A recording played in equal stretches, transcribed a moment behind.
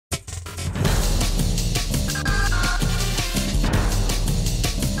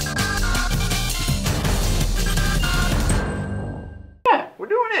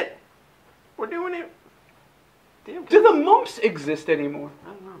mumps exist anymore? I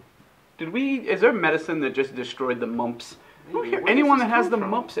don't know. Is there medicine that just destroyed the mumps? I don't hear anyone that has the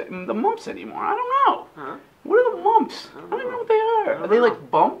mumps anymore. I don't know. Huh? What are the mumps? I don't know what they are. Are they like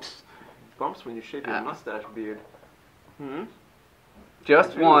bumps? Bumps when you shave your mustache beard. Hmm?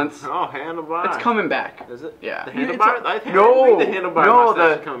 Just once. Oh, handlebar. It's coming back. Is it? Yeah. The handlebar? No. The handlebar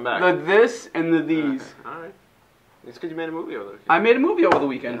mustache is coming back. The this and the these. Okay. All right. It's because you made a movie over the weekend. I made a movie over the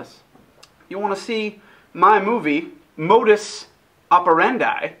weekend. Yes. You want to see my movie, Modus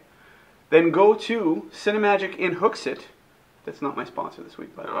Operandi, then go to Cinemagic in Hooksett. That's not my sponsor this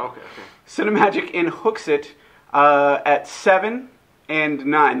week, by the way. Oh, okay. Cinemagic in Hooksett at 7 and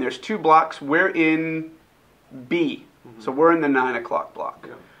 9. There's 2 blocks. We're in B. So we're in the 9 o'clock block.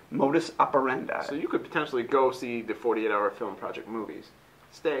 Yeah. Modus Operandi. So you could potentially go see the 48-hour film project movies.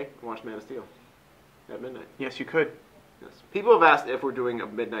 Stay and watch Man of Steel at midnight. Yes, you could. Yes. People have asked if we're doing a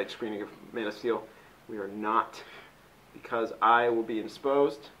midnight screening of Man of Steel. We are not, because I will be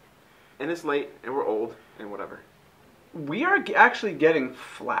indisposed, and it's late, and we're old, and whatever. We are actually getting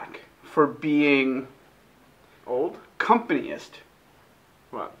flack for being Old? companyist.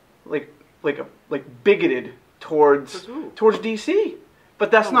 What? Like bigoted towards DC.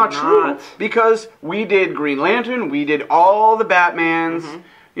 But that's not true, because we did Green Lantern, we did all the Batmans,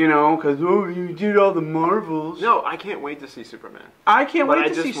 you know, because you did all the Marvels. No, I can't wait to see Superman. I can't wait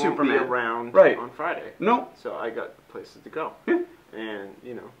to see I just won't Superman. be around Right. on Friday. No. So I got places to go. Yeah. And,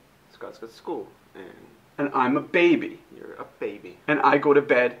 you know, Scott's got school, And I'm a baby. you're a baby. And I go to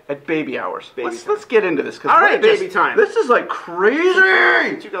bed at baby hours. Baby Let's get into this. All right, baby time. This is like crazy.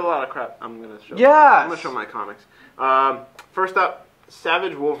 Since you got a lot of crap, I'm gonna show. Yes. I'm gonna show my comics. First up,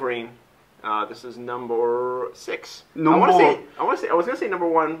 Savage Wolverine. This is number 6. I was gonna say number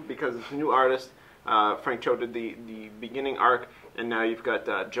 1 because it's a new artist. Frank Cho did the beginning arc, and now you've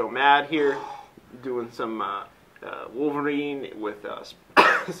got Joe Mad here doing some Wolverine with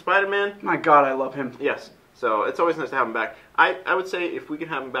Spider-Man. My God, I love him. Yes. So it's always nice to have him back. I would say if we can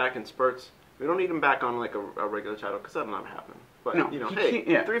have him back in spurts, we don't need him back on like a regular title because that'll never happen. But No, you know, he hey,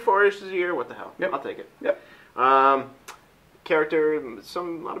 can't- 3-4 issues a year, what the hell? Yep. I'll take it. Yep. Character, a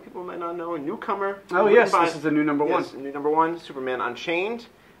lot of people might not know, a newcomer. Oh yes, this is the new number 1. Yes, new number 1, Superman Unchained.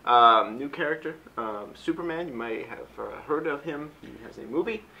 New character, Superman. You might have heard of him. He has a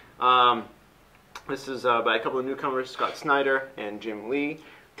movie. This is by a couple of newcomers, Scott Snyder and Jim Lee.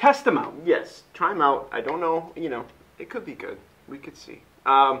 Test them out. Yes, try them out. I don't know, you know, it could be good. We could see.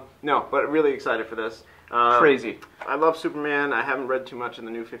 No, but really excited for this. Crazy. I love Superman. I haven't read too much of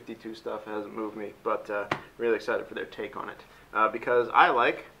the new 52 stuff. It hasn't moved me, but really excited for their take on it. Because I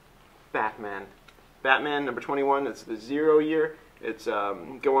like Batman. Batman number 21, it's the 0 year. It's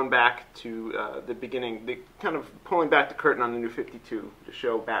going back to the beginning, kind of pulling back the curtain on the new 52 to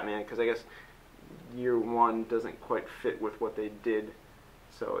show Batman, because I guess year 1 doesn't quite fit with what they did,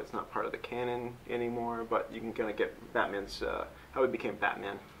 so it's not part of the canon anymore, but you can kind of get Batman's, how he became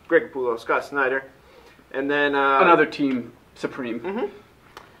Batman. Greg Capullo, Scott Snyder, and then... Another Team Supreme.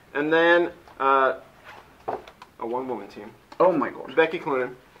 And then a one-woman team. Oh my God. Becky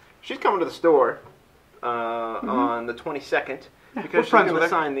Cloonan. She's coming to the store on the 22nd because she's going to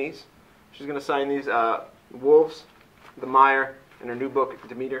sign these. She's going to sign these Wolves, The Mire, and her new book,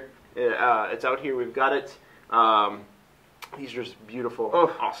 Demeter. It's out here. We've got it. These are just beautiful,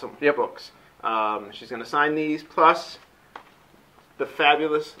 awesome books. She's going to sign these, plus the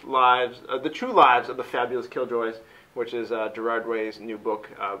fabulous lives, the true lives of the fabulous Killjoys, which is Gerard Way's new book.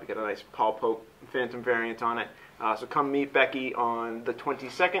 We got a nice Paul Pope Phantom variant on it. So come meet Becky on the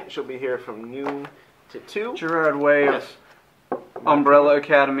 22nd. She'll be here from noon to 2. Gerard Way of Umbrella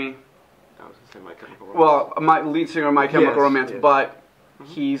Academy. I was going to say My Chemical Romance. Well, my lead singer of My Chemical Romance, but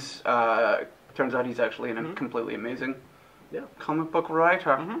he's, turns out he's actually a completely amazing comic book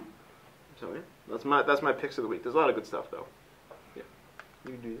writer. So yeah, that's my picks of the week. There's a lot of good stuff though. Yeah.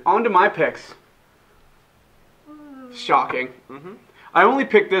 You do that. On to my picks. Shocking. I only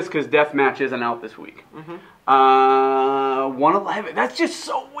picked this because Deathmatch isn't out this week. 111. That's just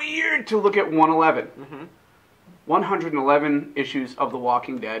so weird to look at 111. 111 issues of The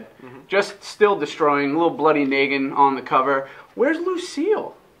Walking Dead. Just still destroying. Little bloody Negan on the cover. Where's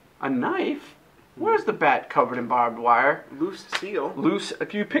Lucille? A knife? Where's the bat covered in barbed wire? Lucille.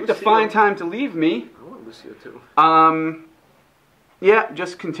 If you picked a fine time to leave me. I want Lucille too. Yeah,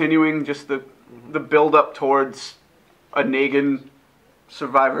 just continuing just the build up towards a Negan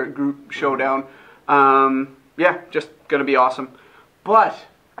survivor group showdown. Yeah, just gonna be awesome. But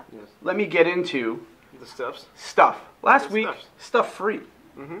let me get into the stuff. Last week, stuff free.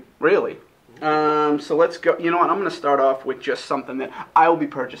 Really. So let's go. You know what? I'm gonna start off with just something that I will be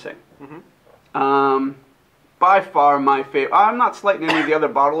purchasing. by far my favorite. I'm not slighting any of the other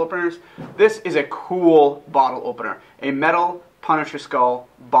bottle openers. This is a cool bottle opener. A metal Punisher Skull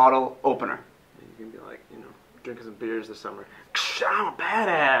bottle opener. You can be like, drinking some beers this summer. I'm a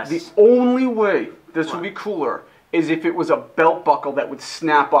badass. The only way this would be cooler is if it was a belt buckle that would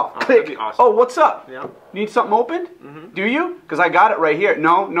snap off. Oh, that'd be awesome. Oh, what's up? Yeah. Need something opened? Do you? Because I got it right here.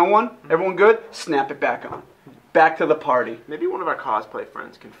 No one? Everyone good? Snap it back on. Back to the party. Maybe one of our cosplay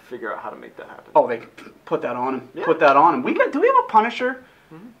friends can figure out how to make that happen. Oh, they can put that on him. Yeah. Put that on him. Do we have a Punisher?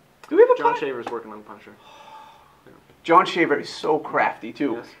 Do we have a John Shaver's working on Punisher. John Shaver is so crafty,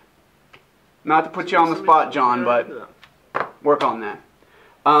 too. Yes. Not to put you on the spot, John, but work on that.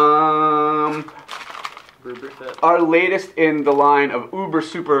 Our latest in the line of uber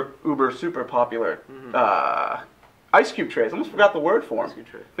super popular ice cube trays. I almost forgot the word for them.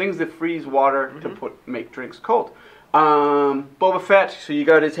 Things that freeze water to make drinks cold. Boba Fett. So you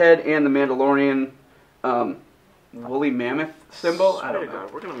got his head and the Mandalorian woolly mammoth symbol. I don't know.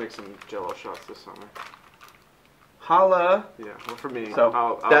 We're gonna make some Jello shots this summer. Holla. Yeah, well for me. So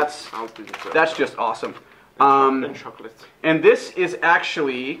I'll do the that's just awesome. And chocolate. And this is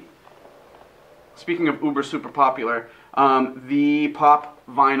actually, speaking of uber super popular, the Pop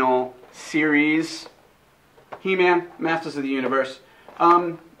Vinyl series, He-Man, Masters of the Universe.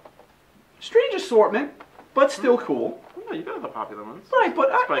 Strange assortment, but still cool. No, you got the popular ones. Right, but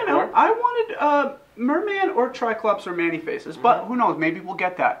I wanted Merman or Triclops or Man-E-Faces, but who knows? Maybe we'll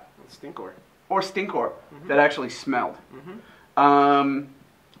get that. Stinkor. Or Stinkor that actually smelled.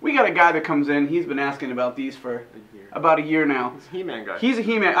 We got a guy that comes in. He's been asking about these for about a year now. He's a He-Man guy. He's a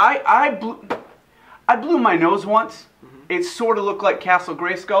He-Man. I blew my nose once. It sort of looked like Castle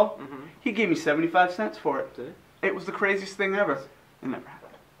Grayskull. He gave me 75 cents for it. Did he? It was the craziest thing ever. It never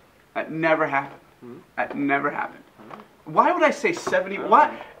happened. That never happened. That never happened. Why would I say 70?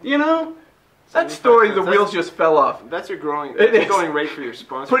 Why? That story, the wheels just fell off. That's your going rate for your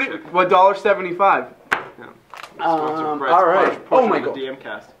sponsorship. $1.75. Yeah. All right. Oh my God.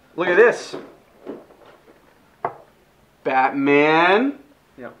 DMCast. Look at this. Batman.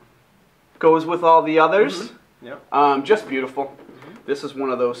 Yep. Goes with all the others. Yep. Just beautiful. This is one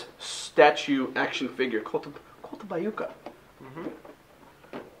of those statue action figure, Kotobayuka.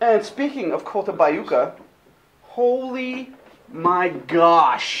 And speaking of Kotobayuka, holy my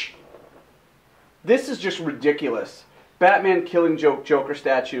gosh. This is just ridiculous. Batman Killing Joke Joker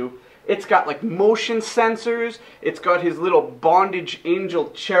statue. It's got like motion sensors. It's got his little bondage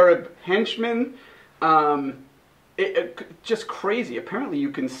angel cherub henchman. Just crazy. Apparently you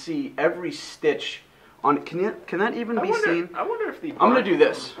can see every stitch on. Can that even be seen? I wonder if the. I'm gonna do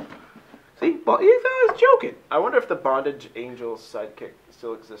this. See, I was joking. I wonder if the bondage angel sidekick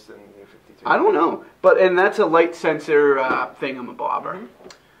still exists in New 52. I don't know, and that's a light sensor thingamabobber.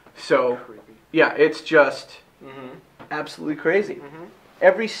 So. Creepy. Yeah, it's just absolutely crazy.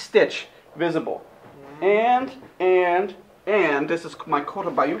 Every stitch visible. And this is my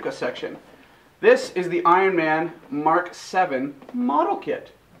Kotobayuka section. This is the Iron Man Mark 7 model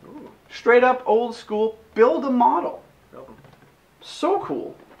kit. Ooh. Straight up old school, build a model. So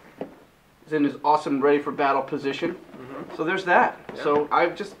cool. He's in his awesome ready for battle position. So there's that. Yeah. So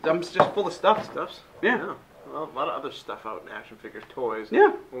I'm just full of stuff. Yeah. Well, a lot of other stuff out in action figures, toys,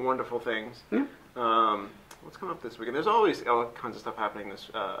 wonderful things. Yeah. What's coming up this weekend? There's always all kinds of stuff happening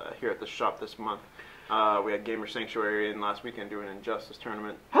here at the shop this month. We had Gamer Sanctuary in last weekend doing an Injustice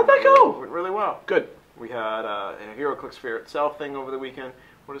tournament. How'd that go? Went really well. Good. We had a HeroClix Sphere itself thing over the weekend.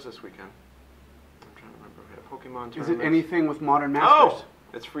 What is this weekend? I'm trying to remember. We had Pokemon tournament. Is it anything with Modern Masters? Oh!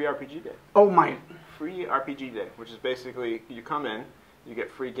 It's free RPG Day. Oh my. Free RPG Day, which is basically you come in, you get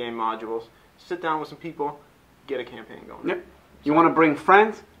free game modules, sit down with some people, get a campaign going. Yep. You want to bring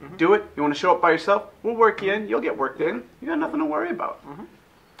friends? Do it. You want to show up by yourself? We'll work you in. You'll get worked in. You got nothing to worry about.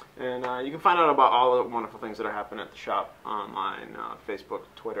 And you can find out about all the wonderful things that are happening at the shop online, Facebook,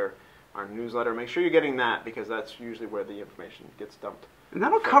 Twitter, our newsletter. Make sure you're getting that because that's usually where the information gets dumped. And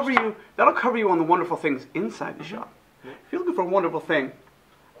that'll cover you. That'll cover you on the wonderful things inside the shop. If you're looking for a wonderful thing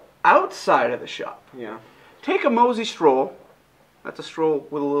outside of the shop, take a mosey stroll. That's a stroll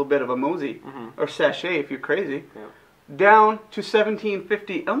with a little bit of a mosey or sachet if you're crazy. Down to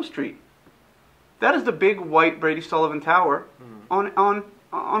 1750 Elm Street. That is the big white Brady Sullivan Tower on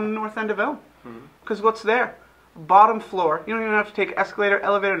the north end of Elm. Because what's there? Bottom floor. You don't even have to take escalator,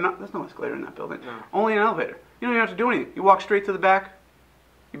 elevator. There's no escalator in that building. No. Only an elevator. You don't even have to do anything. You walk straight to the back.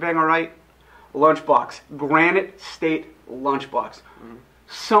 You bang a right. Lunchbox. Granite State Lunchbox.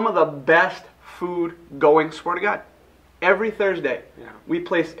 Some of the best food going, swear to God. Every Thursday, we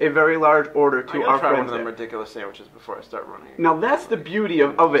place a very large order to our friends. I try one of them ridiculous sandwiches before I start running. Now that's the beauty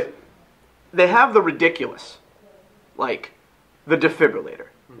of it. They have the ridiculous, like the defibrillator,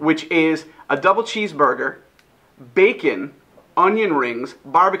 which is a double cheeseburger, bacon, onion rings,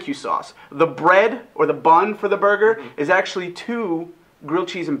 barbecue sauce. The bread or the bun for the burger is actually 2 grilled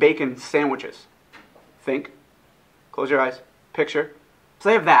cheese and bacon sandwiches. Think. Close your eyes. Picture. So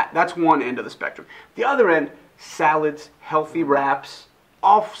they have that. That's one end of the spectrum. The other end, salads, healthy wraps,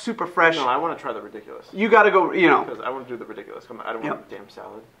 all super fresh. No, I want to try the ridiculous. You got to go, you know. Because I want to do the ridiculous. I don't want a damn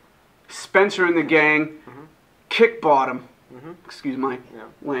salad. Spencer and the gang, kick bottom. Excuse my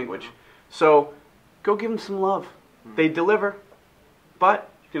language. So go give them some love. They deliver, but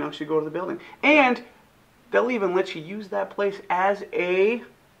you can actually go to the building. And they'll even let you use that place as a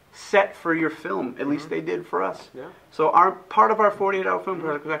set for your film. At least they did for us. Yeah. So part of our 48-hour film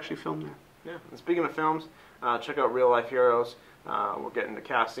project was actually filmed there. Yeah. And speaking of films, check out Real Life Heroes. We're getting the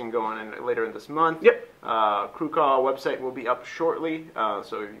casting going later in this month. Yep. Crew Call website will be up shortly,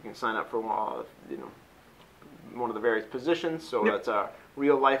 so you can sign up for one of the various positions. So that's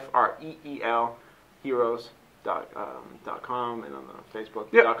Real Life REEL Heroes.com, and on the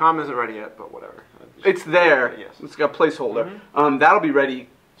Facebook. .com isn't ready yet, but whatever. It's there. Yes. It's got a placeholder. That'll be ready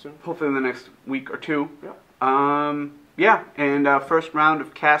soon, hopefully in the next week or two. Yeah. And first round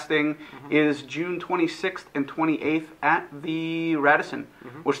of casting is June 26th and 28th at the Radisson,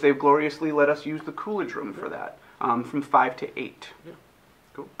 which they've gloriously let us use the Coolidge room for that, from 5 to 8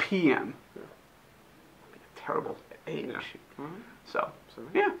 p.m. Terrible age. So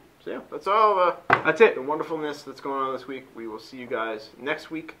yeah, that's all. That's it. The wonderfulness that's going on this week. We will see you guys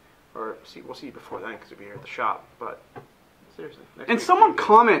next week, or we'll see you before then because we'll be here at the shop. But seriously. And someone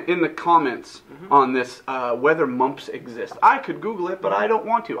comment in the comments on this whether mumps exist. I could Google it, but I don't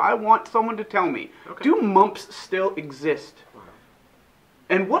want to. I want someone to tell me. Okay. Do mumps still exist?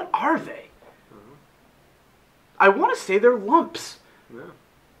 And what are they? I want to say they're lumps. Yeah.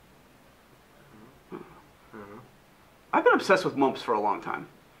 I've been obsessed with mumps for a long time.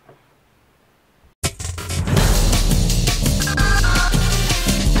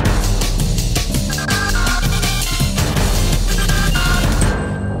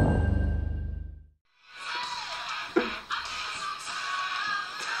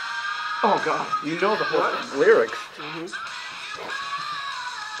 Oh God, you know the whole lyrics.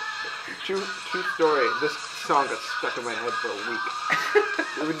 True story. This song got stuck in my head for a week.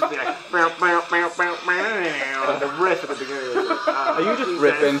 It would just be like, the riff at the beginning. Are you just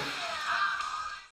ripping?